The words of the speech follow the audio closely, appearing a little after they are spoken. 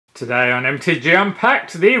Today on MTG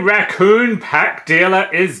Unpacked, the Raccoon pack dealer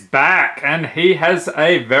is back and he has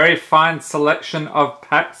a very fine selection of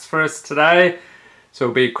packs for us today. So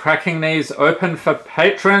we'll be cracking these open for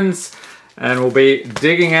patrons and we'll be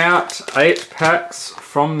digging out 8 packs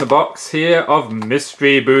from the box here of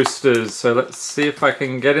mystery boosters. So let's see if I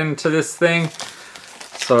can get into this thing.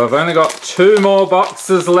 So I've only got 2 more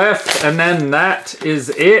boxes left and then that is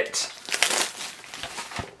it.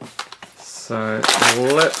 So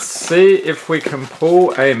let's see if we can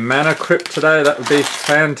pull a mana crypt today. That would be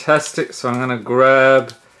fantastic. So I'm going to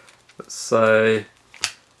grab, let's say,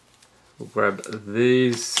 we'll grab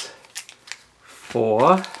these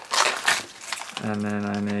 4. And then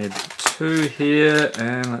I need 2 here,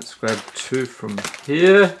 and let's grab 2 from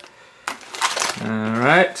here.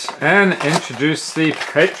 Alright, and introduce the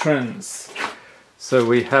patrons. So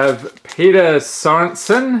we have Peter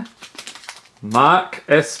Sorensen, Mark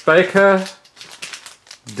S. Baker,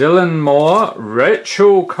 Dylan Moore,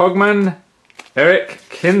 Rachel Cogman, Eric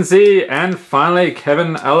Kinsey, and finally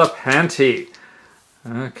Kevin Alapanti.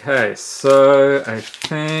 Okay, so I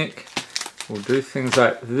think we'll do things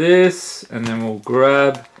like this, and then we'll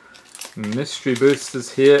grab mystery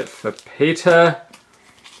boosters here for Peter.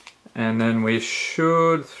 And then we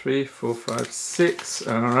should, 3, 4, 5, 6,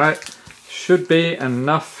 alright, should be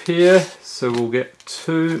enough here. So we'll get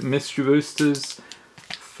 2 mystery boosters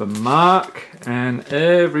for Mark, and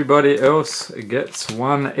everybody else gets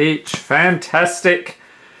 1 each. Fantastic!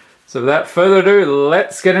 So without further ado,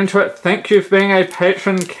 let's get into it. Thank you for being a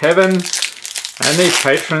patron, Kevin. And the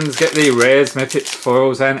patrons get the rares, mythics,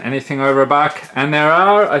 foils, and anything over $1. And there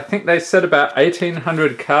are, I think they said, about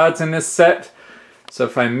 1,800 cards in this set. So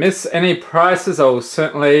if I miss any prices, I'll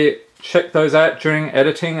certainly check those out during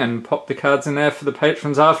editing and pop the cards in there for the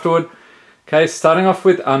patrons afterward. Okay, starting off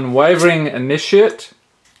with Unwavering Initiate,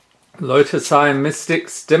 Lotus Eye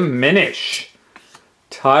Mystics Diminish,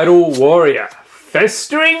 Tidal Warrior,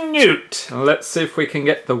 Festering Newt. Let's see if we can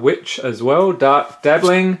get the Witch as well. Dark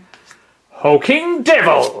Dabbling, Hulking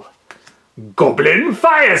Devil, Goblin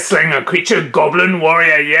Fireslinger, Creature Goblin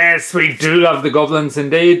Warrior. Yes, we do love the goblins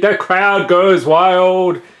indeed. The crowd goes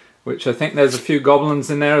wild, which I think there's a few goblins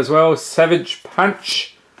in there as well. Savage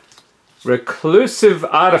Punch, Reclusive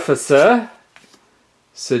Artificer,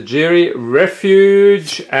 Sajiri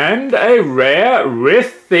Refuge, and a rare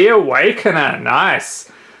Rith the Awakener.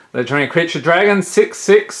 Nice. Legendary creature dragon,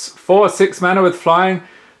 6/6, 4/6 mana with flying.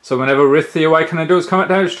 So whenever Rith the Awakener deals combat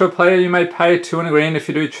damage to a player, you may pay 2 and a green. If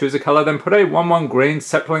you do choose a colour, then put a 1/1 green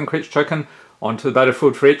sapling creature token onto the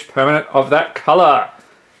battlefield for each permanent of that colour.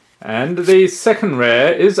 And the second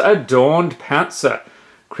rare is Adorned Pouncer.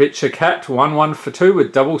 Creature cat, 1/1 for 2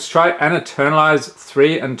 with double strike and Eternalize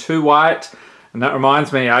 3 and 2 white. And that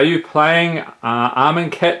reminds me, are you playing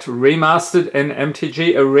Armenket Remastered in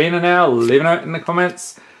MTG Arena now? Leave a note in the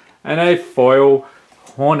comments. And a foil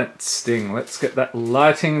Hornet Sting. Let's get that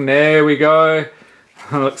lighting. There we go.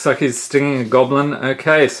 Looks like he's stinging a goblin.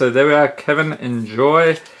 Okay, so there we are, Kevin.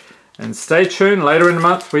 Enjoy. And stay tuned. Later in the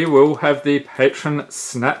month, we will have the patron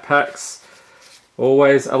snap packs.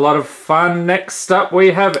 Always a lot of fun. Next up,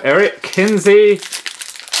 we have Eric Kinsey.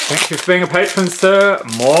 Thank you for being a patron, sir.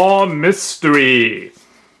 More mystery.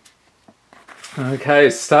 Okay,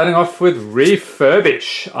 starting off with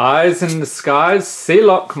Refurbish, Eyes in the Skies,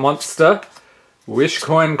 Sealock Monster,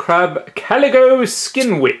 Wishcoin Crab, Caligo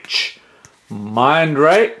Skin Witch, Mind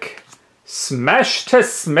Rake, Smash to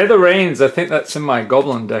Smithereens. I think that's in my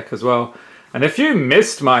Goblin deck as well. And if you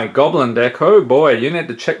missed my Goblin deck, oh boy, you need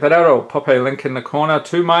to check that out. I'll pop a link in the corner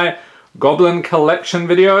to my Goblin collection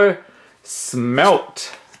video.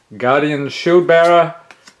 Smelt, Guardian Shieldbearer,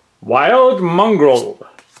 Wild Mongrel,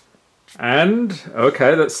 and,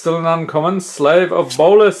 okay, that's still an uncommon, Slave of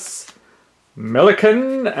Bolus,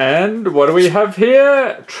 Milliken, and what do we have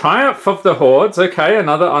here? Triumph of the Hordes. Okay,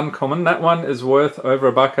 another uncommon. That one is worth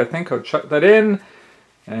over $1, I think. I'll chuck that in.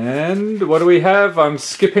 And what do we have? I'm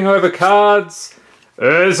skipping over cards.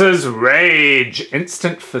 Urza's Rage.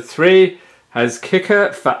 Instant for 3. Has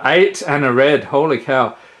kicker for 8 and a red. Holy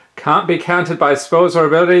cow. Can't be countered by spells or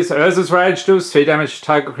abilities. Urza's Rage deals 3 damage to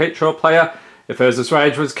target creature or player. If Urza's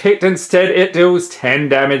Rage was kicked instead, it deals 10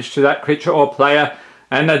 damage to that creature or player.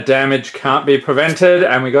 And the damage can't be prevented.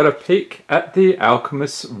 And we got a peek at the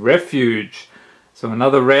Alchemist's Refuge. So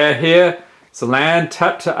another rare here. It's a land,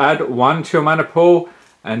 tap to add 1 to your mana pool.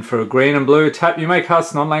 And for a green and blue tap, you may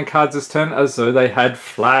cast non-land cards this turn as though they had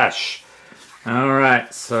flash.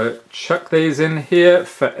 Alright, so chuck these in here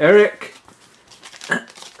for Eric.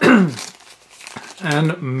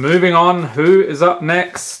 And moving on, who is up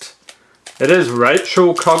next? It is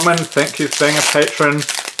Rachel Cogman. Thank you for being a patron.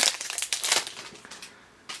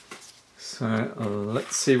 So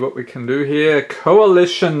let's see what we can do here.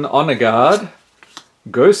 Coalition Honor Guard,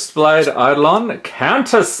 Ghostblade Eidolon,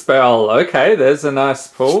 Counterspell. Okay, there's a nice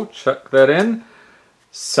pull. Chuck that in.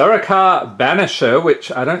 Sarkar Banisher,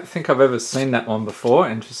 which I don't think I've ever seen that one before.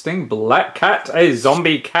 Interesting. Black Cat, a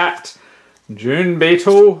zombie cat. June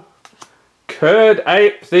Beetle. Curd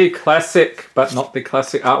Ape, the classic, but not the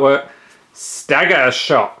classic artwork. Stagger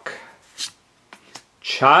Shock.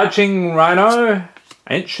 Charging Rhino.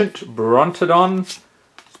 Ancient Brontodon,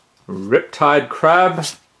 Riptide Crab,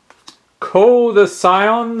 Call the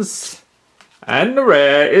Scions, and the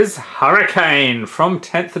rare is Hurricane from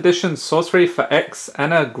 10th edition Sorcery for X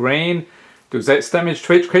and a green. Deals 8 damage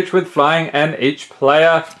to each creature with flying and each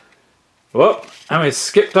player. Whoop, and we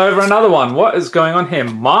skipped over another one. What is going on here?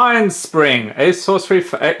 Mind Spring, a sorcery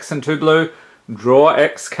for X and 2 blue. Draw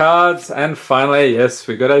X cards, and finally, yes,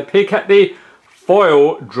 we got a peek at the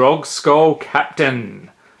foil Drog Skull Captain.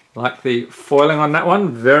 Like the foiling on that one,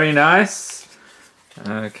 very nice.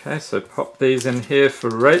 Okay, so pop these in here for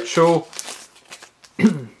Rachel.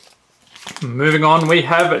 Moving on, we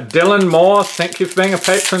have Dylan Moore. Thank you for being a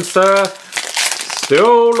patron, sir.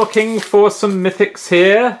 Still looking for some mythics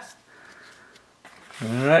here.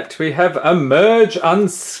 Alright, we have Emerge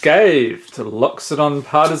Unscathed, Loxodon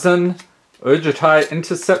Partisan, Urgitai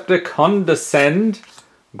Interceptor Condescend,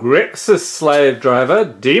 Grixis Slave Driver,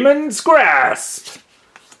 Demon's Grasp,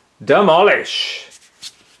 Demolish,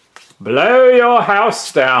 Blow Your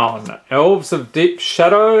House Down, Elves of Deep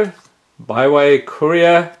Shadow, Byway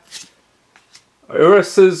Courier,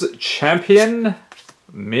 Urus's Champion,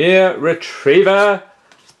 Mere Retriever,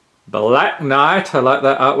 Black Knight, I like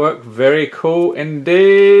that artwork, very cool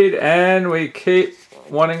indeed, and we keep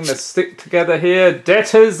wanting to stick together here.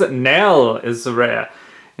 Debtor's Knell is the rare.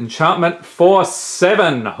 Enchantment for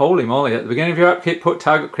 7. Holy moly. At the beginning of your upkeep, put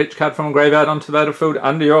target creature card from a graveyard onto the battlefield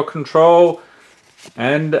under your control.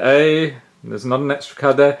 And there's not an extra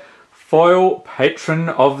card there, foil Patron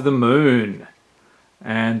of the Moon.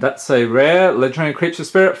 And that's a rare legendary creature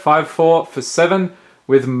spirit, 5/4 for 7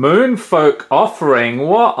 with Moonfolk Offering.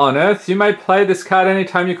 What on earth? You may play this card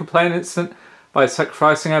anytime you can play an instant by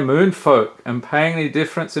sacrificing a Moonfolk and paying the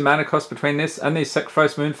difference in mana cost between this and the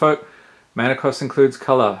sacrifice Moonfolk. Mana cost includes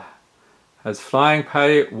color. Has flying,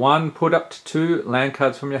 pay 1, put up to 2 land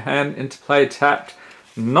cards from your hand into play tapped.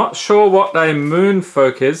 Not sure what a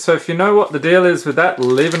Moonfolk is, so if you know what the deal is with that,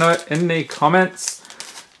 leave a note in the comments.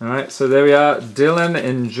 Alright, so there we are. Dylan,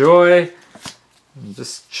 enjoy.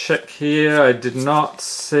 Just check here. I did not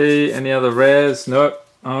see any other rares. Nope.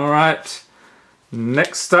 Alright.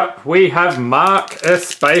 Next up, we have Mark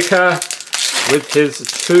S. Baker with his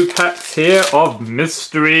 2 packs here of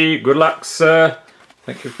Mystery. Good luck, sir.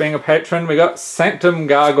 Thank you for being a patron. We got Sanctum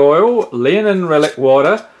Gargoyle, Leonin Relic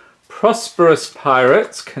Water, Prosperous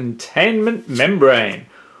Pirates, Containment Membrane,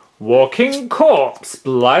 Walking Corpse,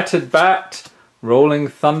 Blighted Bat, Rolling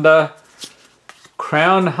Thunder,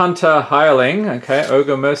 Crown Hunter Hireling, okay,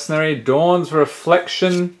 Ogre Mercenary, Dawn's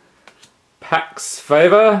Reflection, Pax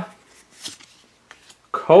Favor,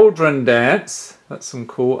 Cauldron Dance, that's some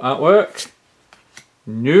cool artwork,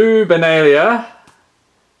 New Benalia,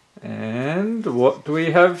 and what do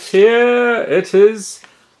we have here? It is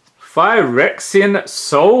Phyrexian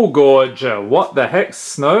Soul Gorger. What the heck?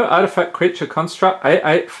 Snow Artifact Creature Construct,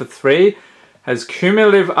 8/8 for 3, has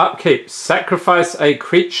cumulative upkeep. Sacrifice a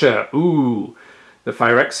creature. Ooh. The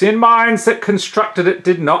Phyrexian Mines that constructed it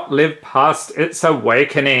did not live past its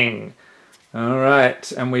awakening.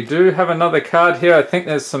 Alright, and we do have another card here. I think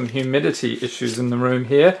there's some humidity issues in the room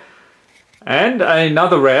here. And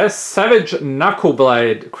another rare, Savage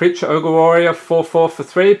Knuckleblade. Creature Ogre Warrior, 4/4 for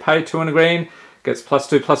 3, pay 2 and a green. Gets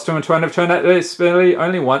 +2/+2 until end of turn. At this ability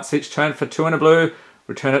only once each turn for 2 and a blue.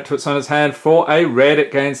 Return it to its owner's hand. For a red,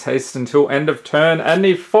 it gains haste until end of turn. And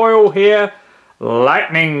the foil here,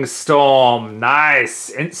 Lightning Storm. Nice.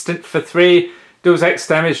 Instant for 3. Deals X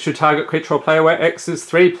damage to target creature or player where X is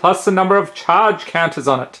 3 plus the number of charge counters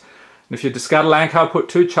on it. And if you discard a land card, put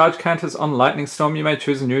 2 charge counters on Lightning Storm. You may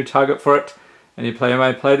choose a new target for it. Any player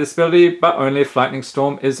may play this ability, but only if Lightning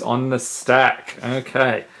Storm is on the stack.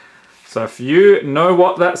 Okay. So if you know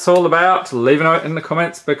what that's all about, leave a note in the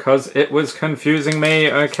comments because it was confusing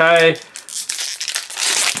me, okay?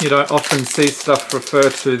 You don't often see stuff refer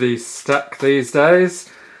to the stack these days.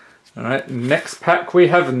 Alright, next pack we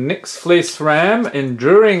have Nyx Fleece Ram,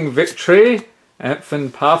 Enduring Victory,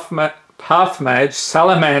 Anthin Pathmage,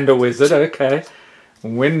 Salamander Wizard, okay.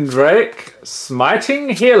 Windrake, Smiting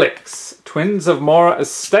Helix, Twins of Mora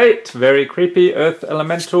Estate, very creepy, Earth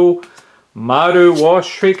Elemental, Mardu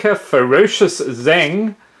Warshrieker, Ferocious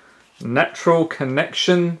Zeng, Natural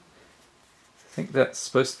Connection, think that's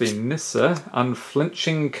supposed to be Nissa.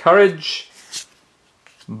 Unflinching Courage.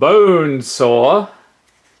 Bone Saw.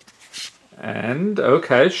 And,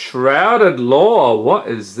 okay, Shrouded Lore. What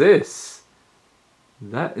is this?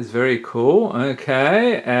 That is very cool.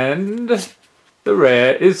 Okay, and the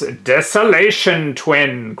rare is Desolation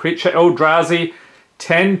Twin. Creature Eldrazi,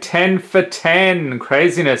 10/10 for 10.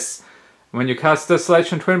 Craziness. When you cast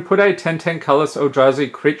Desolation Twin, put a 10/10 colorless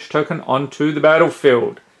Eldrazi creature token onto the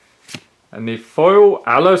battlefield. And the foil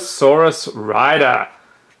Allosaurus Rider.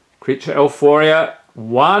 Creature Elf Warrior,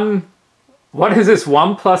 1. What is this?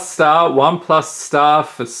 1+*, 1+*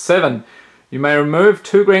 for 7. You may remove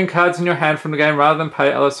 2 green cards in your hand from the game rather than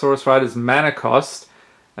pay Allosaurus Rider's mana cost.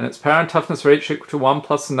 And its power and toughness are each equal to 1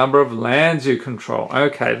 plus the number of lands you control.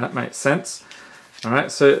 Okay, that makes sense.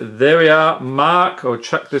 Alright, so there we are. Mark, I'll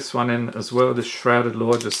chuck this one in as well. The Shrouded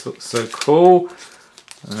Lore just looks so cool.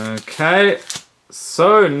 Okay,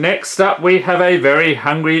 so next up we have a very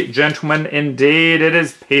hungry gentleman indeed. It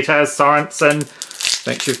is Peter Sorensen.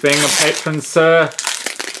 Thank you for being a patron, sir.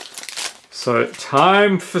 So,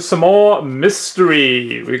 time for some more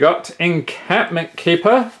mystery. We got Encampment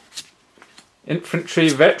Keeper, Infantry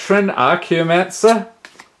Veteran, Archaeomancer,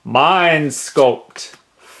 Mind Sculpt,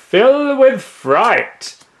 Fill with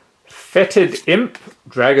Fright, Fetid Imp,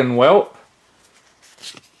 Dragon Whelp,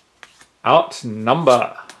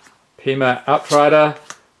 Outnumber, Pima Outrider,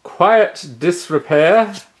 Quiet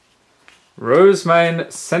Disrepair, Rosemane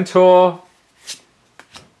Centaur,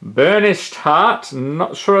 Burnished Heart.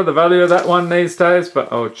 Not sure of the value of that one these days,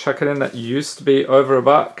 but I'll chuck it in. That used to be over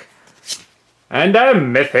 $1. And a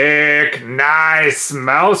Mythic. Nice.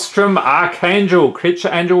 Maelstrom Archangel. Creature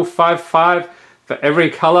Angel 5/5 for every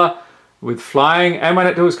color with flying. And when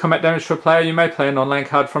it deals combat damage to a player, you may play a non-land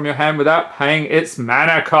card from your hand without paying its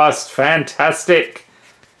mana cost. Fantastic.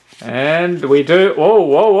 And we do... Whoa,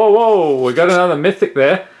 whoa, whoa, whoa. We got another Mythic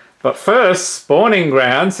there. But first, Spawning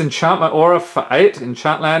Grounds, Enchantment Aura for 8,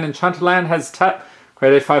 Enchant Land. Enchanted Land has tap,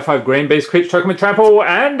 create a 5/5 green beast creature token with trample,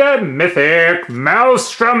 and a Mythic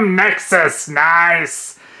Maelstrom Nexus.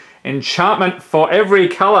 Nice! Enchantment for every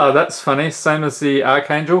colour. That's funny, same as the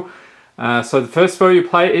Archangel. So the first spell you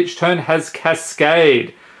play each turn has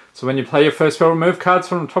Cascade. So when you play your first spell, remove cards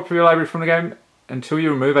from the top of your library from the game until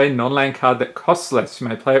you remove a non-land card that costs less. You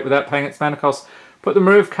may play it without paying its mana cost. Put the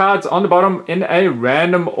remove cards on the bottom in a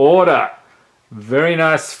random order. Very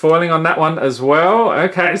nice foiling on that one as well.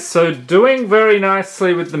 Okay, so doing very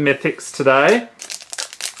nicely with the Mythics today.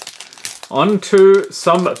 On to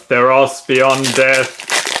some Theros Beyond Death.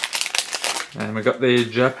 And we got the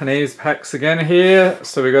Japanese packs again here.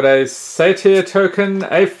 So we got a Satyr token,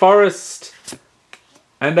 a Forest,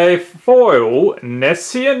 and a foil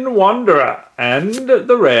Nessian Wanderer. And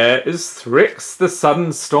the rare is Thrix the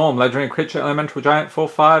Sudden Storm. Legendary creature, elemental giant,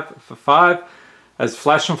 4/5 for 5. As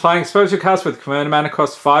Flash and Flying, expose your cast with command mana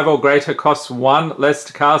cost 5 or greater, costs 1 less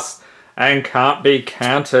to cast, and can't be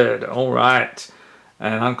countered. Alright.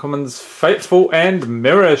 And uncommons Fateful and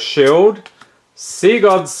Mirror Shield, Sea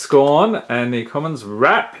God's Scorn, and the commons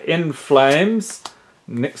Wrap in Flames,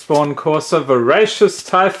 Nyxborn Courser, Voracious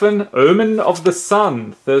Typhon, Omen of the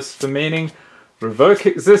Sun, Thirst for Meaning, Revoke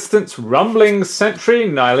Existence, Rumbling Sentry,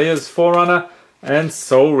 Nylea's Forerunner, and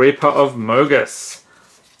Soul Reaper of Mogus.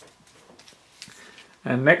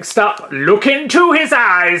 And next up, look into his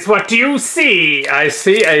eyes, what do you see? I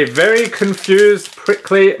see a very confused,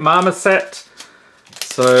 prickly marmoset.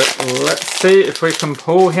 So let's see if we can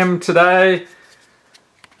pull him today.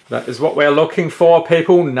 That is what we're looking for,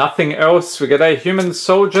 people, nothing else. We get a Human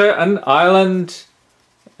Soldier, an Island,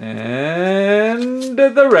 and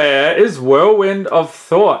the rare is Whirlwind of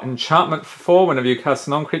Thought. Enchantment for 4, whenever you cast a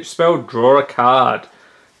non-creature spell, draw a card.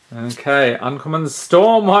 Okay, uncommon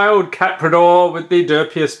Stormwild Caprador with the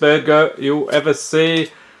derpiest bird goat you'll ever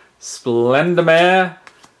see. Splendormare,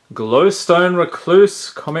 Glowstone Recluse,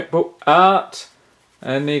 comic book art.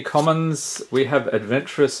 And the commons, we have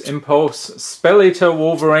Adventurous Impulse, Spell-Eater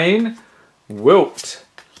Wolverine, Wilt,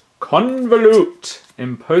 Convolute,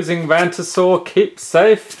 Imposing Vantasaur, Keep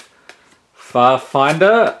Safe,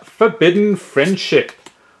 Farfinder, Forbidden Friendship,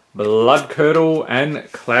 Bloodcurdle, and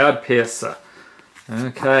Cloudpiercer.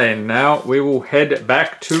 Okay, now we will head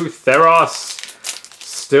back to Theros.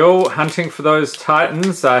 Still hunting for those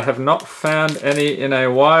Titans. I have not found any in a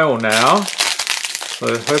while now.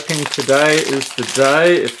 So hoping today is the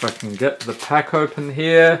day, if I can get the pack open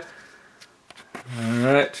here.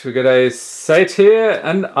 Alright, we got a Satyr,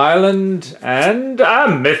 an Island, and a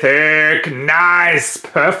Mythic. Nice!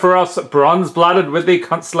 Perforos, Bronze-Blooded with the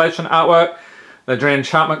Constellation artwork. Legendary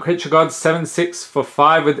enchantment creature god, 7/6 for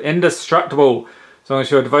 5 with Indestructible. So As long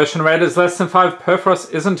as your devotion rate is less than 5,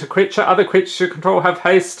 Perforos isn't a creature. Other creatures you control have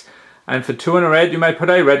haste. And for 2 and a red, you may put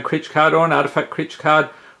a red creature card or an artifact creature card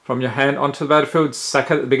from your hand onto the battlefield. Sack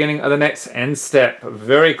it at the beginning of the next end step.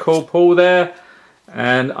 Very cool pull there.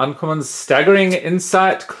 And Uncommon's Staggering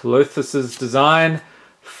Insight, Clothis' Design,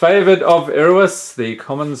 Favoured of Iroas, the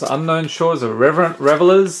Common's Unknown Shores of Reverent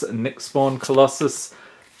Revelers, Nyxborn Colossus,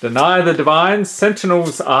 Deny the Divine,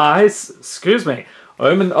 Sentinel's Eyes,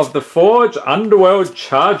 Omen of the Forge, Underworld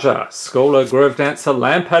Charger, Scholar Grove Dancer,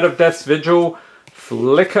 Lampad of Death's Vigil,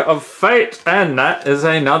 Flicker of Fate, and that is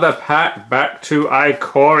another pack back to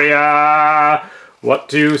Ikoria. What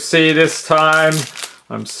do you see this time?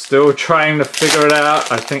 I'm still trying to figure it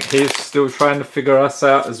out. I think he's still trying to figure us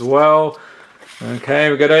out as well. Okay,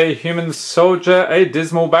 we got a Human Soldier, a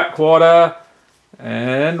Dismal Backwater,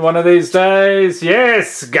 and one of these days,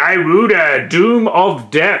 yes, Gyruda, Doom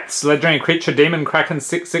of Depths, legendary creature, Demon Kraken,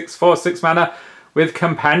 6/6 for 6 mana with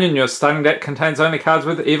Companion. Your starting deck contains only cards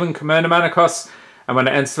with even commander mana costs, and when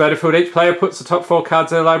it enters the battlefield, each player puts the top 4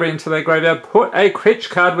 cards of their library into their graveyard. Put a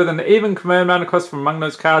creature card with an even commander mana cost from among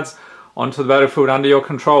those cards onto the battlefield under your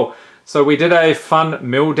control. So we did a fun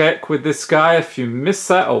mill deck with this guy. If you missed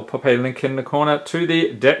that, I'll pop a link in the corner to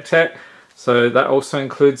the deck tech. So that also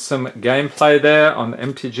includes some gameplay there on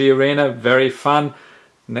MTG Arena. Very fun.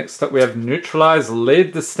 Next up we have Neutralize,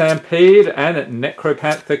 Lead the Stampede, and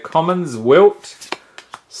Necropanther Commons, Wilt,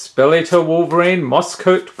 Spell-Eater Wolverine,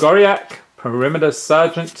 Mosscoat Goriak, Perimeter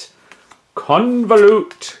Sergeant,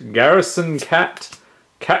 Convolute, Garrison Cat,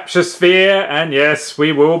 Capture Sphere, and yes,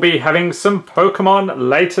 we will be having some Pokemon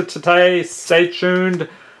later today. Stay tuned.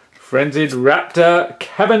 Frenzied Raptor,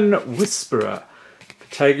 Cavern Whisperer,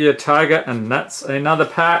 Patagia Tiger, and that's another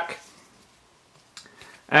pack.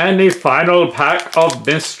 And the final pack of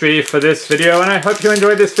mystery for this video, and I hope you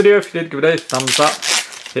enjoyed this video. If you did, give it a thumbs up.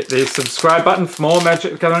 Hit the subscribe button for more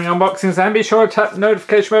Magic the Gathering unboxings, and be sure to tap the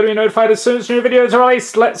notification bell to be notified as soon as new videos are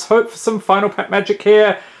released. Let's hope for some final pack magic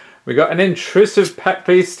here. We got an Intrusive Pack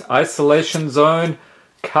Beast, Isolation Zone,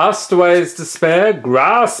 Castaway's Despair,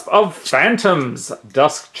 Grasp of Phantoms,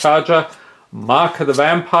 Dusk Charger, Mark of the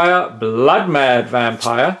Vampire, Blood Mad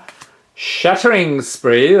Vampire, Shattering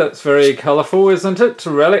Spree, that's very colourful, isn't it?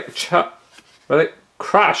 Relic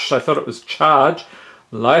Crush, I thought it was Charge,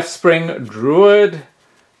 Lifespring Druid,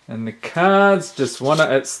 and the cards, just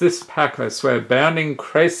it's this pack, I swear, Bounding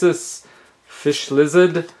Crasis, Fish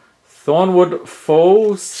Lizard, Thornwood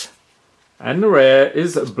Falls, and the rare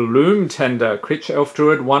is Bloom Tender, creature elf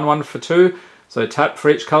druid, 1/1 for 2. So tap for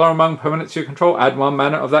each colour among permanents you control, add 1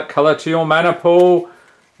 mana of that colour to your mana pool.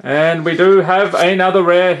 And we do have another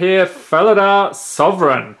rare here, Felidar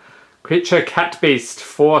Sovereign, creature cat beast,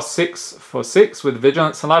 4/6 for 6 with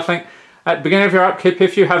vigilance and lifelink. At the beginning of your upkeep,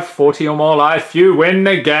 if you have 40 or more life, you win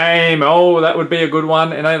the game. Oh, that would be a good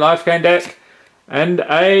one in a life gain deck. And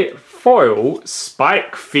a foil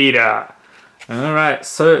Spike Feeder. Alright,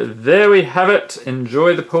 so there we have it.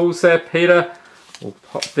 Enjoy the pulls there, Peter. We'll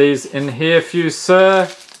pop these in here for you, sir,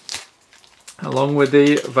 along with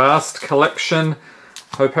the vast collection.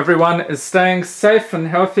 Hope everyone is staying safe and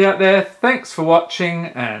healthy out there. Thanks for watching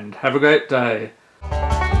and have a great day.